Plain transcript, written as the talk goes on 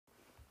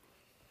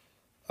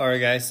All right,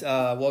 guys.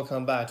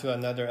 Welcome back to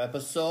another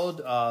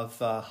episode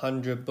of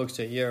 100 Books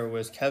a Year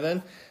with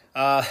Kevin.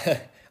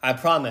 I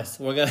promise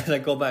we're gonna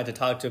go back to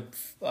talk to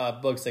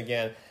books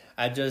again.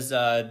 I just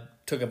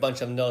took a bunch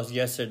of notes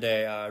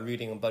yesterday,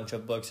 reading a bunch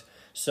of books.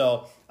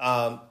 So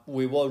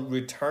we will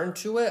return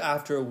to it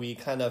after we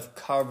kind of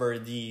cover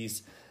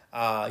these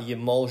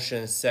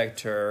emotion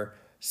sector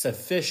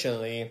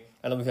sufficiently,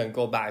 and then we can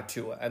go back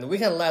to it. And we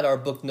can let our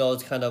book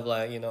notes kind of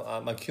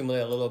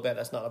accumulate a little bit.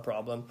 That's not a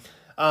problem.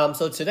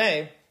 So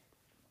today,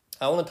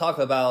 I want to talk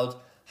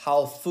about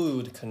how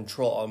food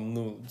control our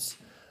moods.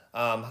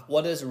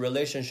 What is the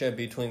relationship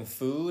between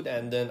food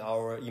and then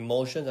our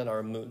emotions and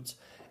our moods?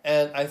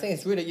 And I think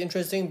it's really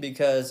interesting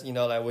because,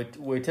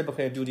 we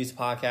typically do these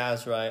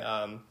podcasts,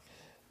 right?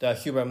 The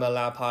Hubert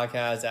Lab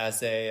podcast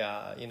as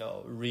a,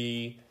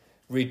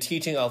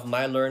 reteaching of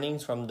my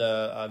learnings from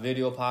the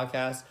video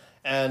podcast.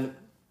 And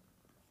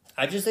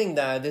I just think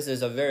that this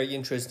is a very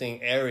interesting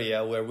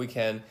area where we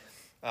can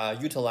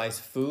utilize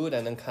food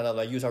and then kind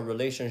of use our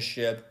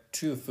relationship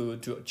to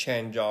food to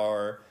change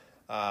our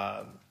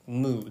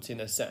moods in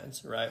a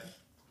sense, right?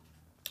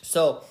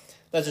 So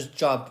let's just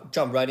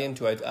jump right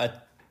into it.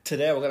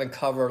 Today we're going to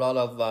cover a lot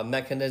of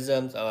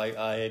mechanisms.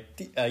 I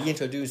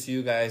introduce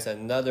you guys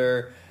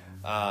another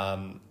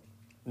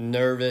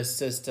nervous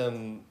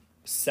system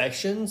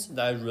sections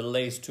that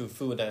relates to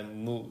food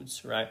and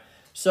moods, right?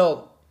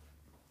 So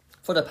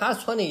for the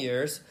past 20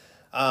 years,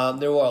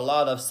 there were a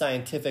lot of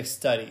scientific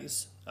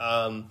studies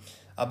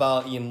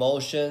about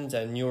emotions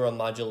and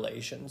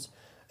neuromodulations.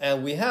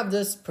 And we have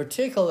this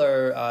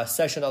particular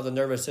section of the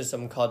nervous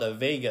system called the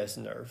vagus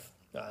nerve.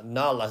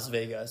 Not Las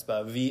Vegas,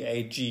 but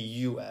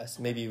VAGUS,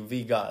 maybe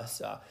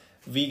vagus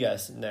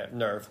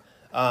nerve.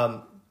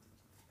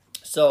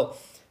 So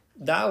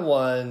that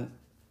one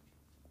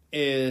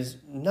is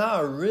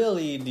not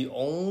really the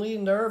only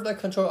nerve that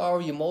controls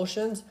our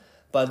emotions,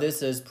 but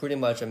this is pretty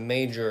much a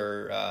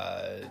major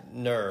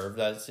nerve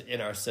that's in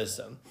our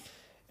system.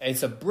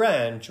 It's a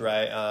branch,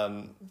 right?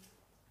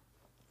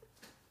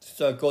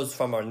 So it goes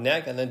from our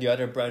neck, and then the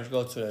other branch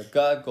goes to the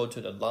gut, go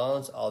to the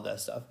lungs, all that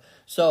stuff.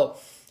 So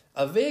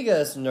a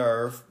vagus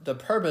nerve, the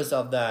purpose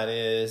of that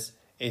is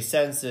it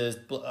senses,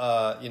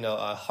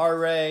 a heart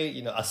rate,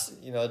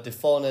 the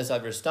fullness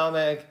of your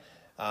stomach,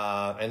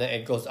 and then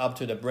it goes up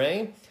to the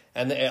brain.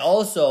 And then it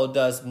also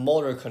does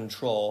motor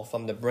control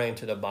from the brain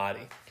to the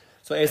body.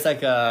 So it's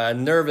like a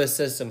nervous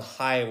system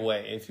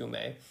highway, if you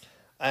may.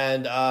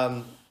 And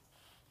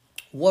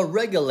what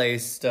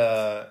regulates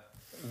the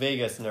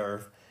vagus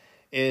nerve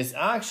is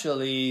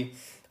actually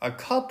a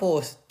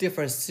couple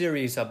different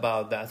series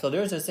about that. So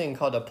there's a thing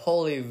called the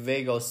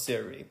polyvagal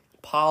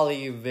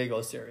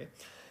theory.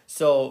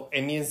 So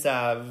it means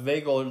that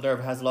vagal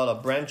nerve has a lot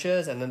of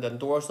branches, and then the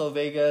dorsal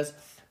vagus,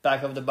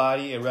 back of the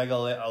body, it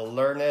regulates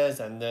alertness,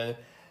 and then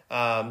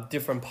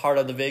different part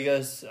of the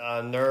vagus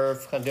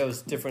nerve can deal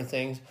with different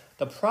things.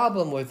 The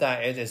problem with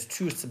that is it's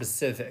too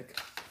specific.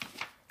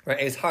 Right,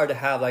 it's hard to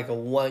have like a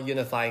one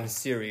unifying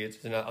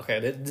series. Okay,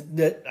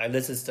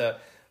 this is the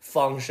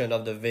function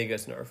of the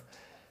vagus nerve.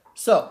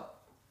 So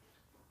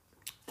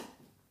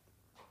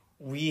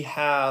we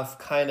have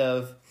kind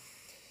of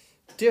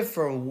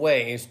different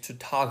ways to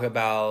talk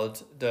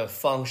about the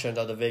function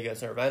of the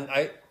vagus nerve, and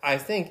I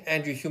think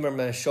Andrew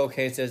Huberman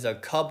showcases a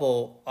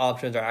couple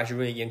options that are actually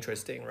really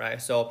interesting, right?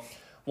 So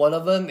one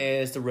of them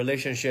is the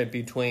relationship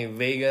between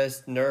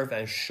vagus nerve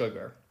and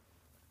sugar.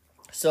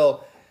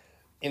 So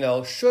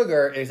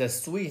sugar is a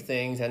sweet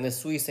thing, and the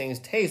sweet things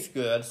taste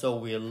good, so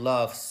we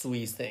love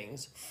sweet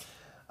things.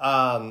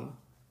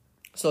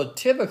 So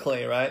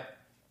typically, right,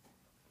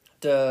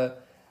 the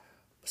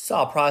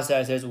thought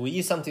process is we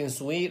eat something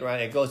sweet, right?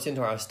 It goes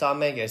into our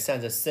stomach, it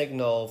sends a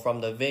signal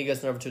from the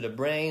vagus nerve to the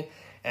brain,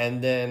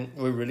 and then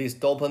we release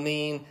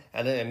dopamine,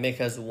 and then it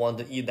makes us want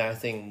to eat that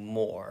thing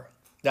more.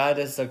 That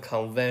is the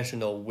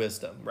conventional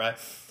wisdom, right?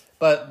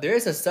 But there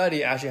is a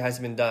study actually has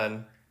been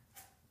done.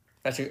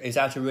 It's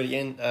actually really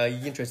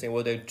interesting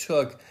where they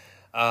took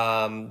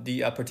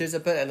the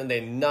participant and then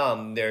they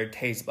numb their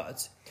taste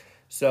buds.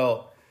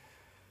 So,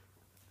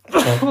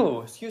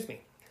 excuse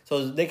me.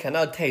 So they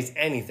cannot taste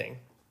anything,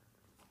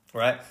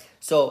 right?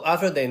 So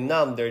after they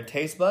numb their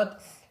taste bud,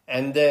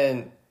 and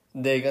then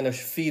they're going to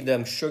feed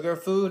them sugar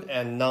food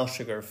and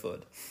non-sugar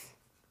food.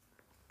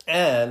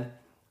 And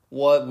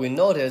what we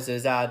notice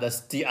is that the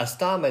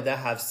stomach that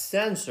have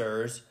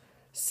sensors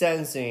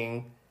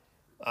sensing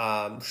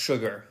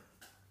sugar.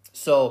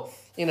 So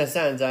in a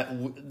sense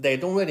that they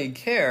don't really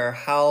care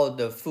how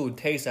the food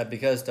tastes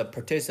because the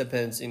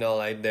participants,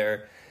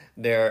 their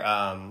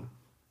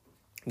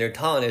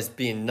tongue is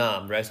being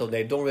numb, right? So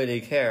they don't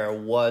really care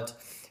what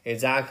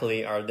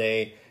exactly are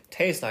they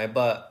taste like,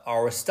 but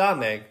our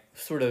stomach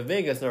through the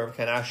vagus nerve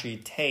can actually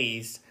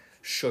taste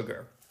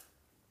sugar.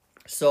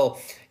 So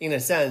in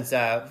a sense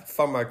that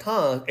from our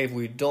tongue, if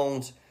we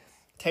don't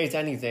taste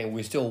anything,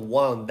 we still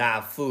want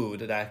that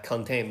food that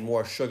contains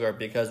more sugar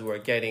because we're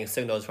getting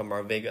signals from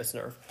our vagus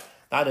nerve.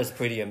 That is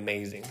pretty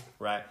amazing,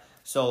 right?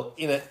 So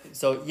in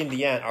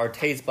the end, our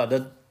taste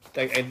buds,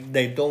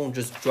 they don't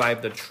just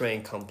drive the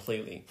train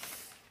completely.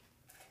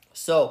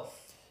 So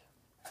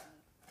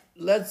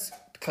let's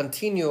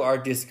continue our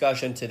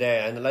discussion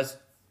today, and let's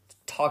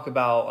talk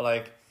about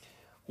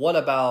what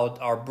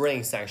about our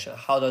brain section?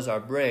 How does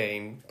our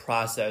brain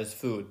process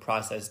food,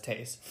 process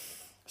taste?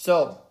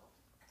 So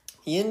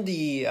in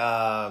the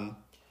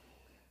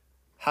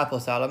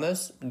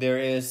hypothalamus, there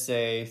is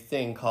a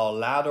thing called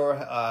lateral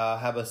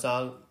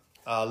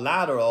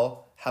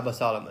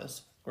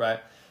hypothalamus, right?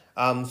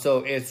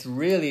 So it's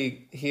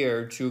really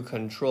here to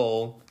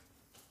control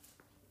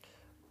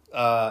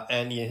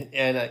and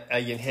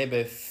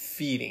inhibit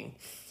feeding.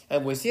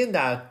 And within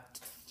that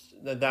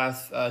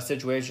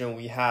situation,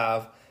 we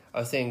have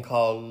a thing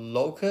called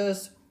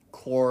locus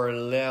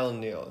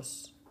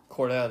coeruleus.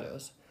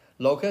 Locus,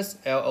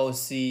 LOCCAS,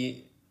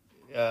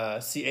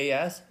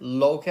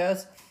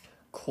 locus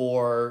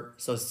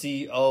so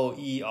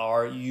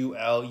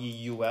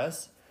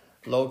COERULEUS,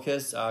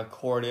 locus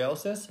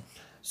coeruleus.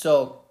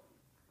 So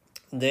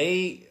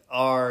they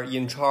are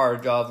in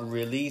charge of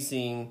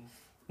releasing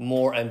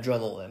more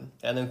adrenaline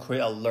and then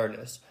create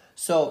alertness.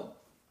 So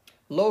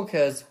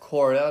locus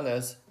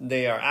coeruleus,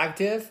 they are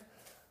active,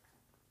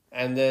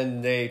 and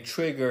then they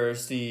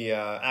triggers the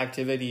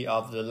activity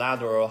of the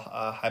lateral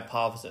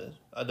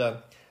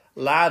the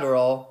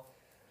lateral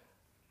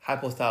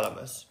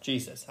hypothalamus.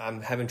 Jesus,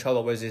 I'm having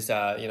trouble with this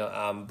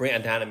brain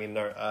anatomy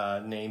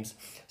names.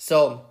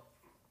 So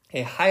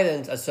it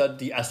heightens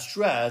the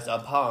stress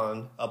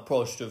upon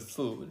approach to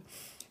food,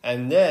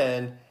 and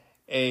then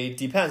it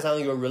depends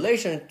on your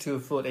relation to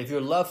food. If you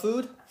love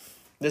food,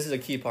 this is the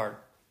key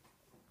part.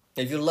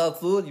 If you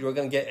love food, you're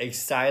gonna get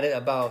excited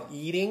about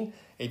eating.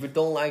 If you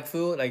don't like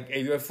food, like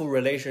if your food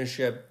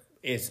relationship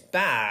is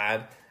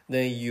bad,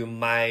 then you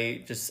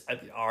might just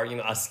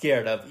are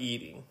scared of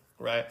eating,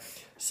 right?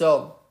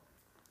 So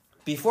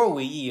before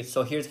we eat,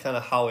 so here's kind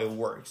of how it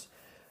works.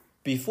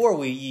 Before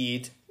we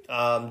eat,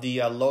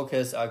 the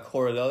locus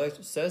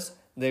coeruleus,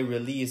 they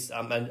release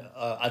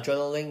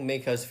adrenaline,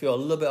 make us feel a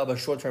little bit of a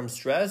short-term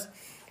stress,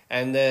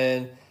 and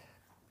then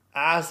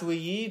as we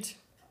eat,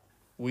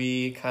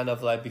 we kind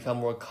of become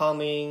more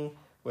calming.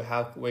 We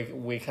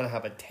kind of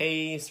have a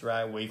taste,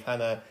 right? We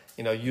kind of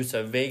use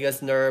the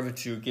vagus nerve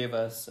to give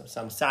us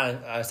some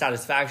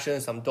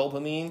satisfaction, some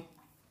dopamine,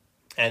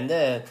 and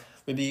then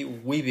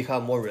we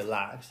become more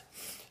relaxed.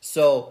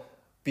 So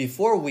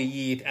before we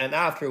eat and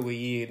after we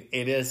eat,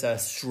 it is a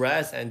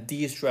stress and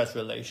de-stress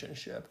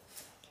relationship,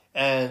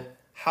 and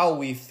how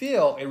we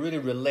feel, it really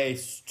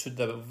relates to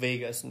the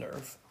vagus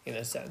nerve in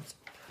a sense.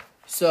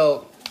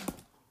 So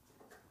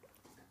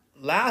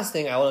last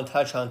thing I want to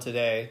touch on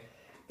today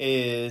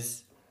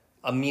is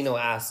amino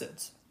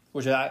acids,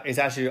 which is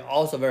actually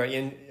also very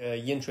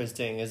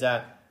interesting, is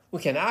that we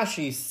can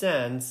actually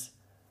sense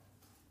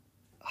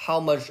how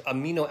much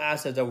amino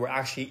acids that we're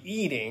actually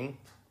eating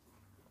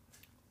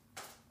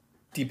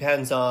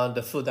depends on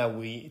the food that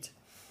we eat.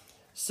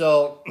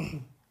 So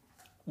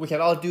we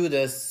can all do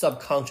this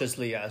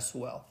subconsciously as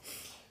well.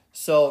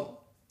 So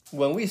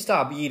when we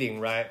stop eating,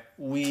 right,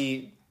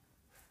 we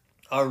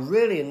are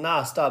really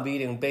not stop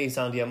eating based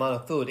on the amount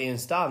of food in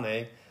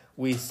stomach.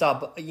 We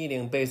stop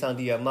eating based on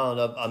the amount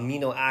of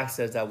amino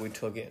acids that we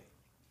took in.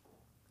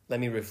 Let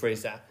me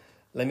rephrase that.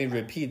 Let me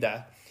repeat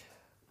that.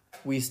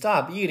 We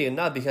stop eating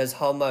not because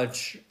how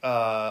much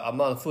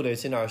amount of food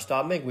is in our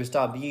stomach. We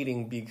stop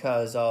eating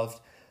because of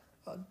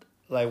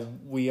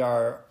we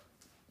are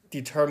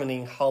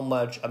determining how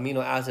much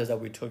amino acids that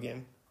we took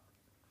in.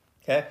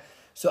 Okay,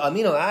 so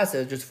amino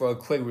acids, just for a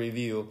quick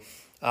review,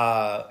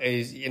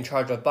 is in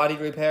charge of body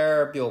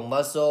repair, build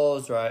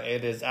muscles, right?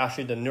 It is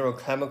actually the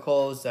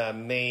neurochemicals that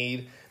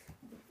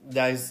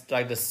is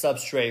like the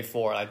substrate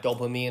for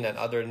dopamine and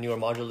other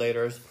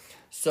neuromodulators.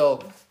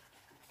 So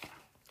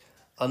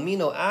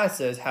amino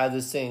acids have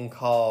this thing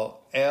called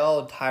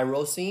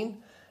L-tyrosine,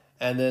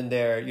 and then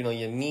they're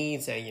in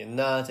meats and in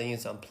nuts and in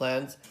some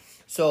plants.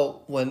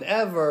 So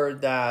whenever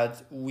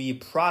that we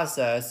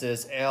process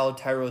this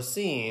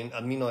L-tyrosine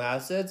amino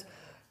acids,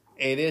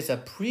 it is a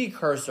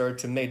precursor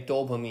to make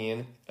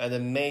dopamine, and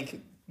then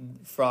make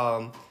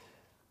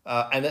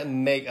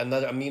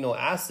another amino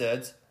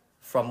acid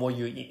from what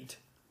you eat.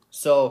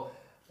 So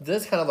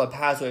this kind of a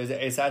pathway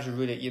is actually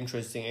really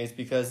interesting. It's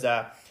because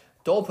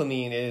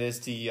dopamine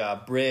is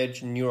the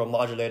bridge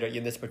neuromodulator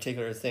in this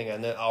particular thing,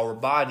 and then our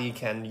body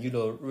can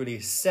really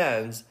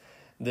sense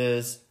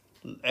this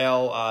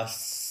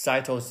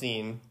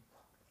L-cytosine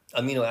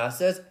amino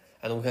acids,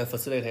 and we can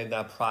facilitate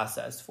that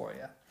process for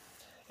you.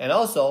 And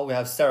also we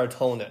have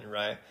serotonin,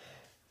 right?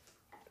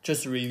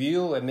 Just to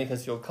review, it makes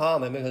us feel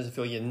calm, it makes us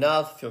feel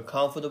enough, feel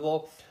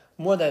comfortable.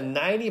 More than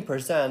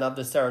 90% of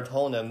the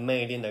serotonin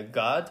made in the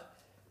gut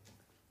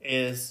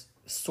is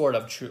sort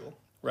of true,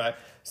 right?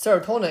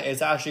 Serotonin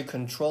is actually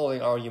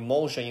controlling our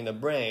emotion in the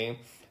brain,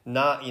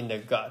 not in the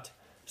gut.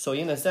 So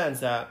in the sense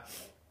that,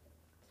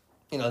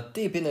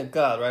 deep in the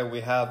gut, right,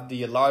 we have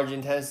the large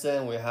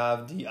intestine, we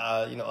have the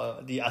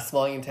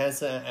small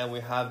intestine, and we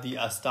have the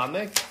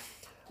stomach.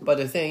 But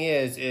the thing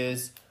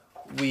is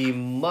we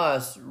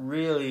must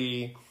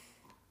really,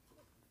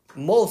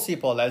 most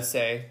people, let's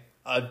say,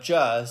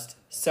 adjust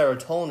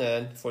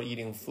serotonin for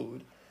eating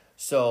food.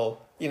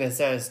 So in a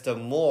sense, the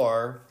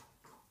more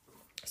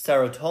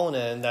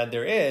serotonin that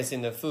there is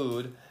in the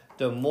food,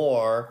 the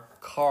more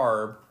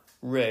carb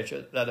rich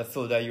that the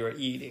food that you're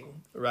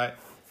eating, right?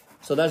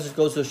 So that just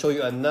goes to show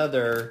you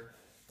another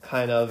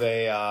kind of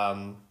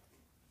a,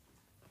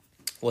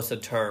 what's the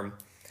term?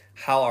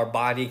 How our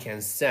body can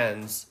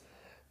sense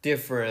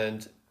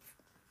different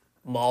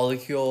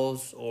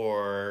molecules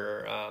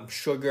or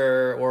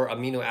sugar or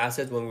amino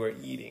acids when we're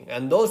eating.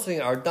 And those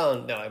things are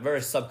done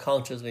very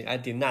subconsciously. I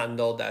did not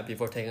know that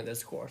before taking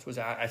this course, which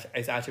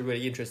is actually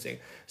really interesting.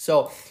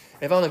 So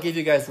if I want to give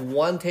you guys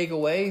one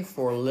takeaway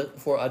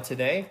for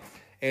today,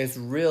 is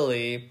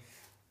really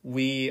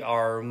we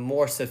are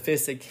more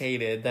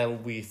sophisticated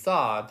than we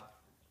thought,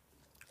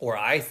 or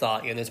I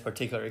thought in this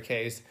particular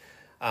case,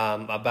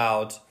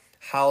 about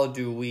how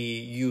do we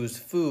use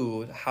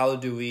food, how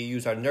do we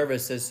use our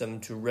nervous system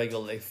to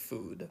regulate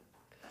food.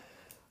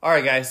 All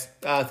right, guys,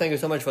 thank you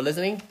so much for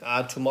listening.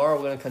 Tomorrow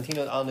we're going to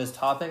continue on this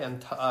topic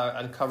and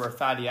cover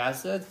fatty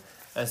acids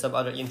and some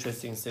other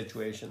interesting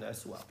situations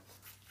as well.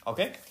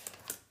 Okay?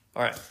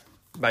 All right.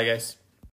 Bye, guys.